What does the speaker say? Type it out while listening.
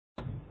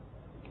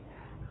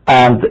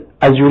And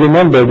as you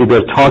remember, we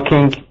were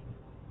talking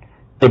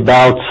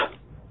about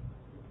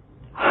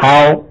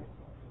how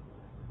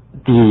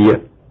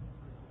the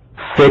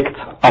sect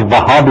of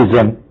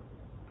Wahabism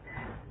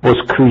was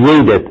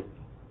created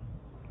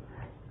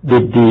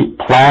with the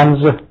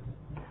plans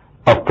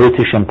of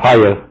British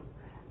Empire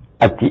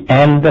at the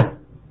end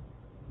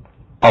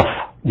of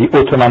the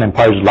Ottoman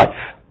Empire's life.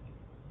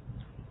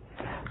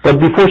 But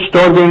before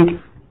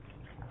starting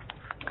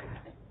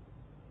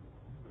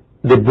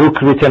the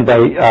book written by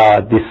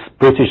this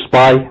British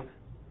spy,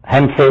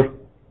 Hemfer,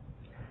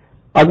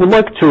 I would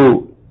like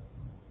to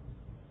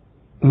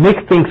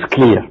make things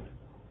clear.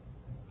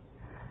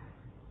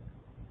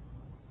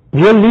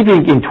 We are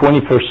living in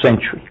 21st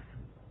century,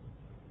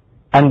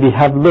 and we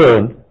have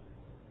learned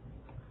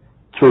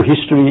through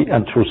history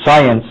and through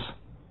science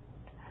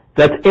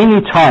that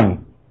any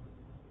time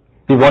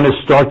we want to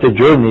start a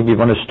journey, we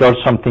want to start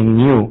something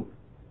new,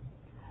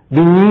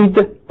 we need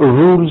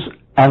rules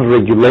and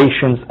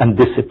regulations and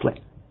discipline.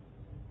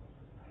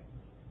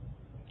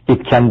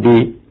 It can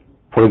be,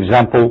 for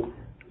example,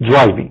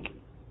 driving.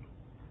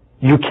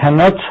 You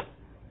cannot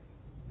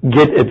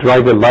get a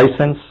driver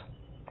license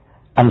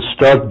and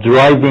start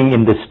driving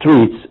in the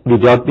streets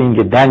without being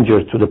a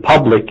danger to the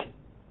public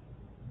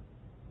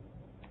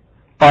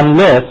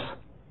unless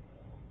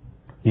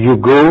you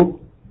go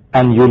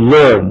and you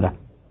learn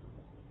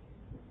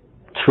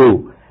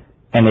through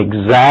an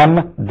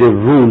exam the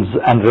rules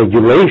and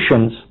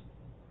regulations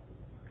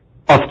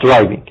of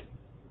driving.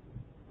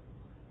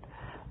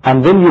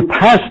 And when you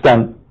pass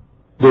them,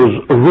 those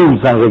rules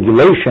and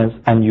regulations,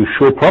 and you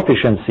show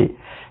proficiency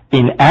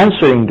in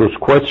answering those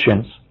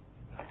questions,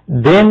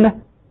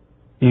 then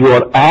you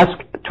are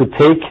asked to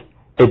take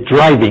a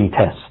driving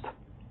test.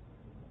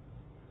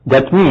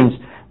 That means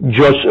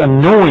just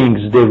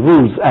knowing the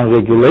rules and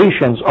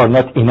regulations are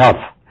not enough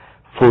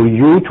for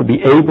you to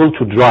be able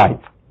to drive.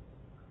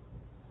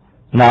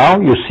 Now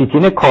you sit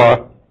in a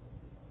car,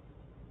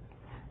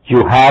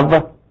 you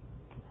have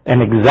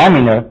an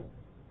examiner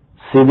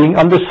sitting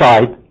on the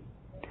side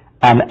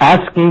and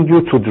asking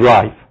you to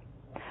drive,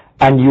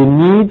 and you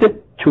need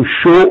to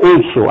show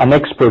also an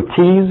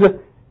expertise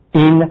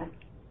in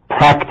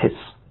practice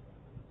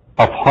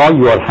of how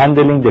you are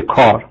handling the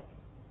car,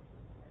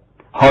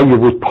 how you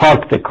would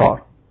park the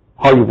car,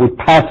 how you would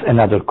pass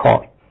another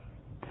car,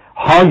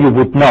 how you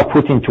would now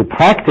put into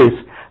practice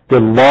the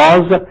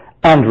laws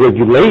and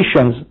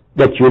regulations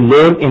that you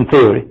learn in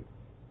theory.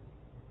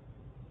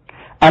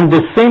 And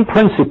the same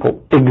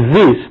principle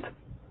exists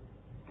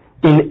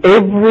in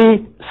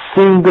every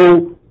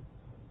single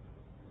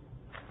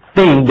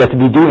thing that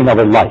we do in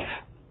our life.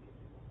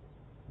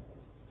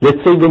 Let's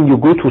say when you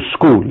go to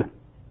school.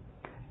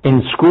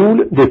 In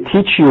school, they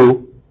teach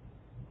you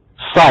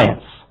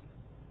science.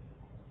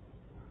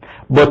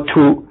 But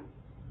to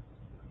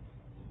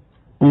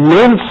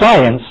learn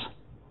science,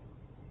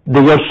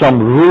 there are some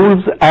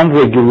rules and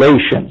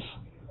regulations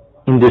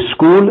in the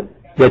school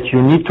that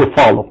you need to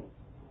follow.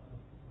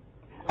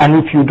 And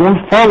if you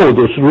don't follow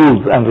those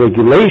rules and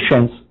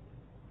regulations,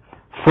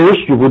 first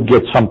you would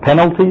get some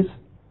penalties,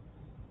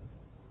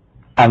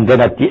 and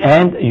then at the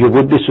end you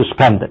would be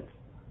suspended.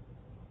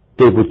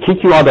 They would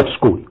kick you out of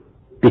school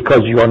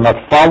because you are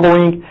not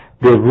following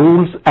the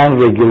rules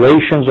and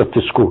regulations of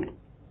the school.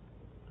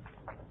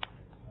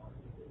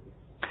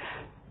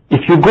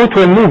 If you go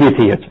to a movie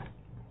theater,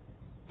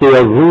 there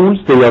are rules,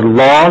 there are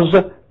laws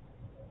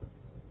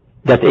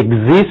that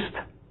exist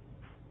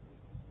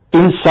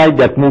inside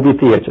that movie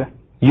theater.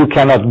 You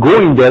cannot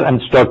go in there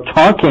and start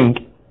talking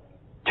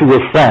to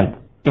your friend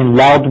in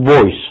loud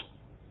voice.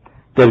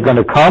 They're going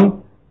to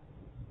come,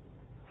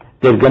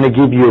 they're going to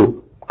give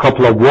you a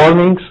couple of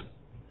warnings,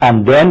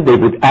 and then they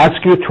would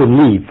ask you to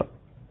leave.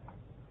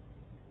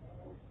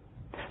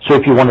 So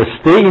if you want to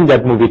stay in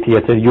that movie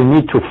theater, you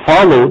need to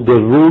follow the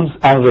rules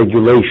and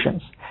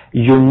regulations.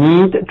 You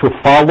need to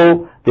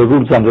follow the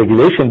rules and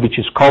regulations, which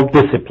is called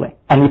discipline.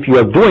 And if you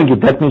are doing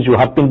it, that means you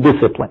have been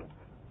disciplined.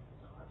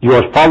 You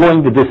are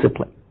following the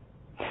discipline.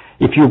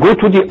 If you go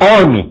to the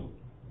army,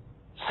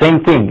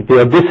 same thing. They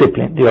are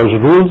disciplined. There are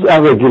rules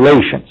and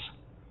regulations.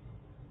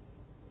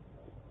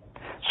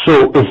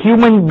 So a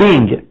human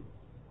being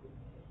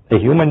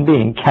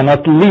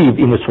cannot live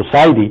in a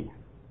society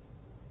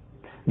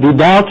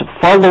without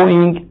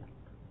following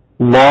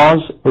laws,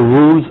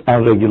 rules,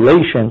 and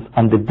regulations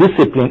and the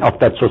discipline of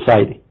that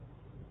society.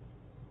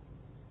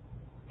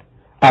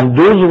 And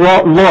those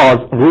laws,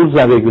 rules,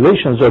 and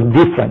regulations are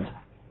different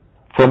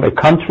from a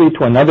country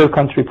to another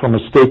country, from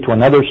a state to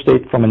another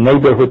state, from a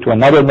neighborhood to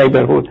another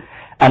neighborhood,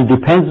 and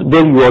depends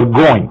where you are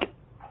going.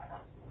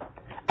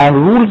 And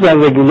rules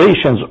and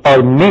regulations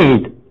are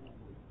made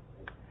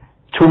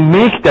to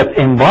make that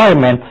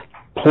environment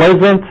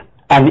pleasant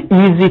and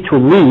easy to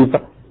live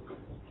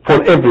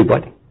for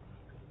everybody.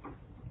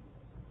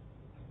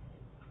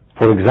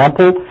 For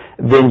example,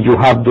 when you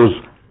have those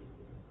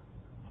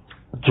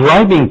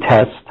driving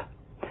tests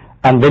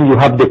and then you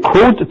have the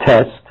code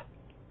test,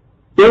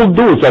 all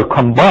those are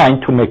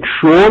combined to make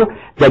sure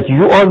that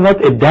you are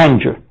not a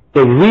danger,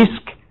 a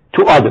risk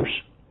to others.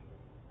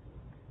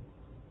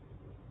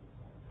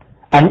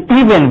 And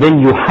even when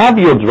you have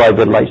your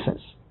driver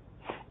license,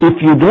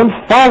 if you don't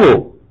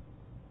follow,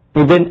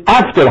 even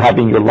after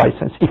having your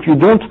license, if you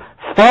don't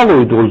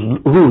follow those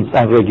rules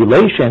and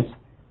regulations,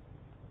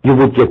 you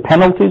would get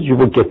penalties, you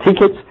would get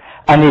tickets,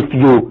 and if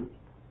you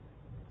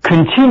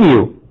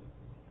continue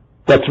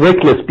that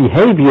reckless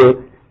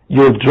behavior,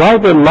 your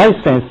driver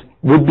license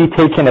would be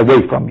taken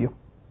away from you.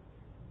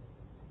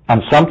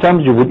 And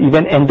sometimes you would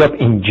even end up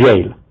in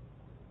jail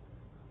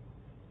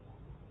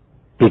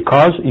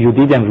because you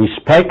didn't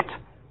respect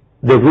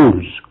the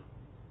rules.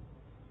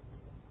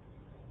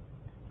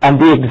 And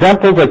the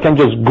examples, I can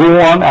just go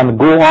on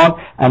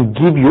and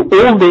give you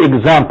all the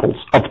examples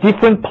of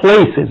different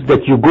places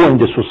that you go in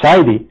the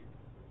society,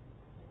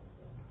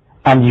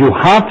 and you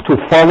have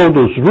to follow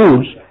those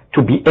rules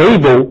to be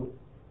able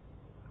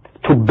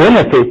to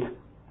benefit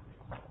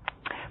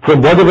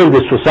from whatever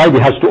the society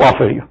has to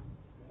offer you.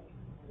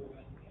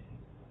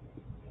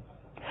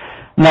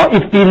 Now,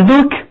 if we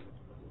look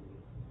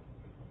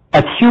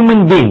at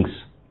human beings,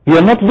 we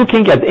are not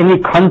looking at any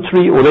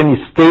country or any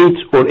state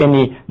or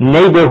any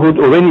neighborhood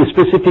or any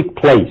specific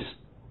place.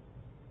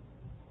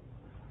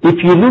 If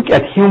you look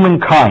at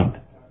humankind,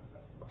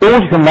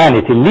 all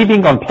humanity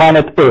living on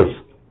planet Earth,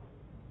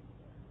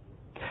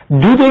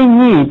 do they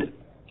need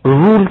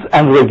rules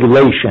and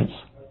regulations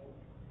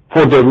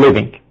for their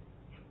living?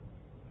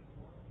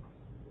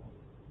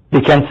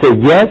 They can say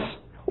yes,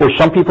 or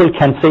some people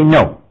can say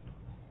no.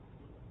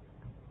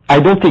 I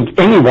don't think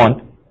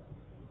anyone,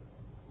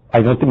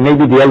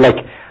 maybe they are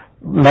like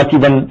not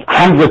even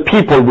 100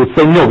 people would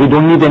say no, we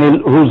don't need any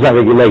rules and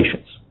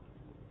regulations.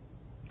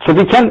 So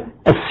we can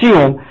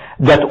assume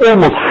that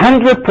almost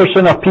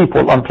 100% of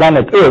people on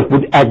planet Earth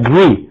would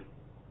agree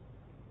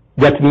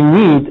that we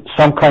need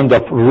some kind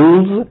of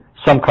rules,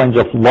 some kinds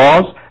of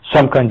laws,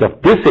 some kind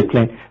of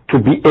discipline to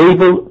be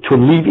able to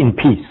live in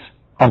peace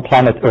on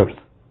planet Earth.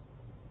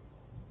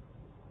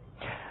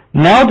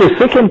 Now the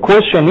second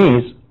question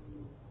is,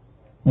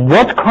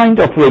 what kind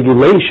of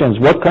regulations,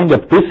 what kind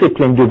of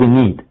discipline do we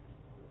need?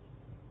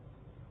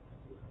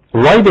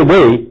 Right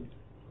away,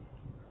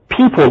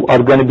 people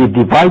are going to be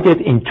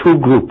divided in two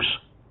groups.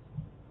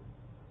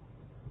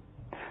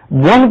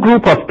 One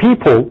group of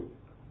people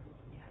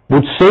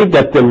would say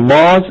that the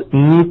laws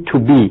need to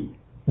be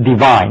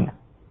divine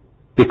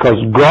because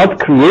God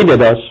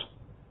created us,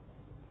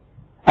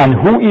 and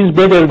who is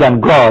better than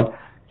God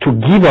to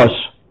give us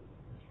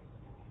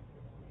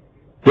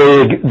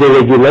the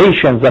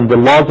regulations and the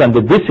laws and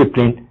the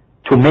discipline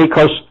to make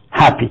us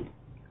happy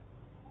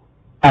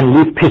and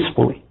live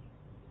peacefully.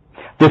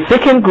 The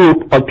second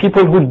group are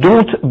people who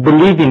don't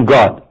believe in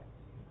God,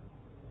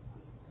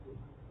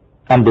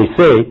 and they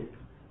say,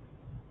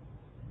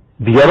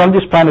 we are on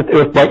this planet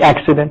Earth by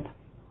accident.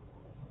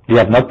 We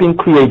have not been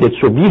created,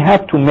 so we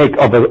have to make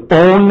our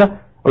own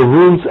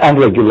rules and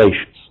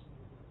regulations.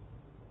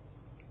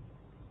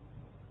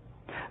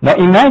 Now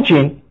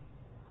imagine,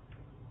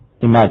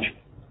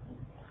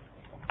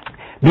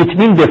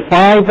 between the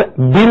 5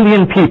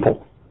 billion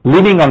people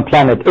living on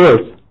planet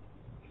Earth,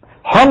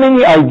 how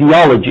many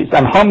ideologies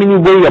and how many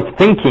ways of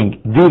thinking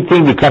do you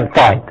think we can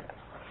find?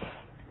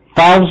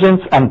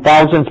 Thousands and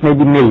thousands,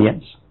 maybe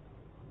millions.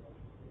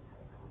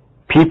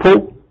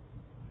 People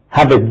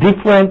have a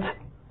different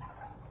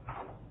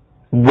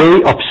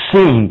way of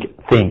seeing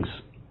things.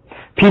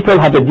 People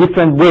have a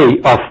different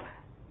way of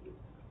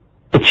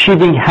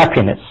achieving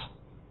happiness.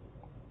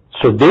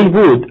 So they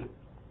would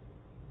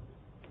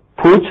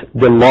put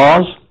the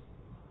laws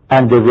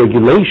and the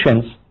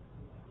regulations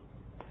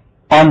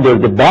under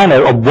the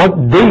banner of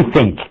what they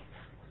think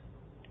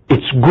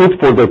it's good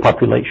for their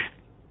population.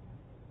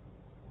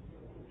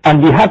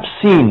 And we have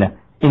seen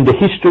in the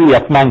history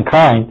of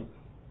mankind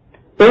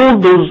all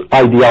those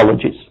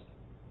ideologies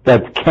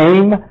that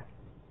came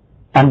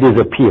and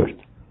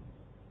disappeared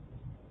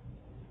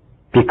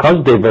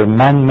because they were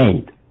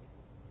man-made.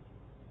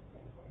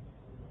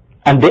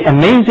 And the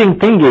amazing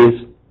thing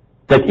is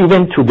that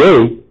even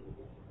today,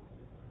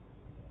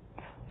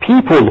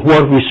 people who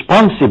are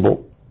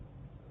responsible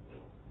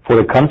for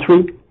a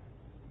country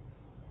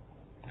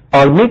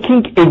are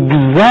making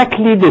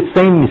exactly the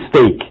same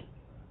mistake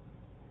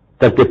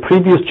that the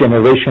previous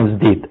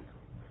generations did.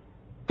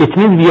 It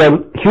means we are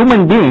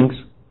human beings,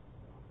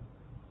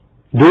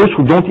 those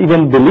who don't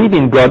even believe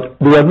in God,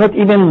 they are not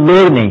even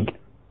learning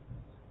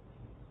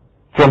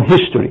from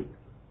history.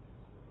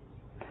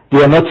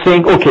 They are not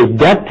saying, okay,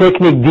 that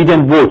technique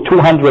didn't work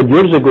 200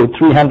 years ago,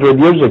 300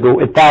 years ago,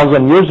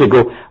 1,000 years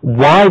ago.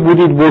 Why would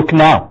it work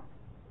now?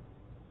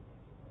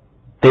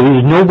 There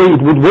is no way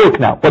it would work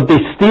now. But they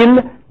still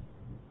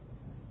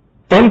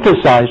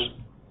emphasize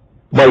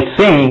by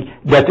saying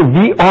that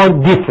we are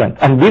different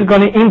and we're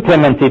going to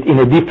implement it in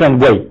a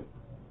different way.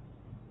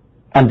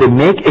 And they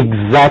make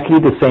exactly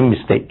the same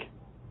mistake.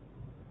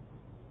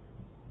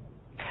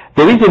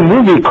 There is a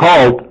movie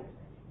called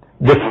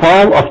The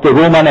Fall of the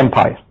Roman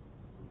Empire.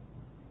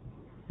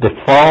 The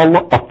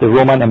Fall of the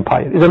Roman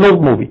Empire. It's an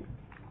old movie.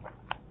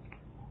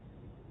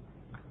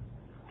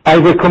 I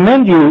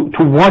recommend you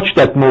to watch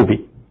that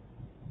movie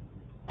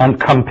and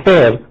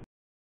compare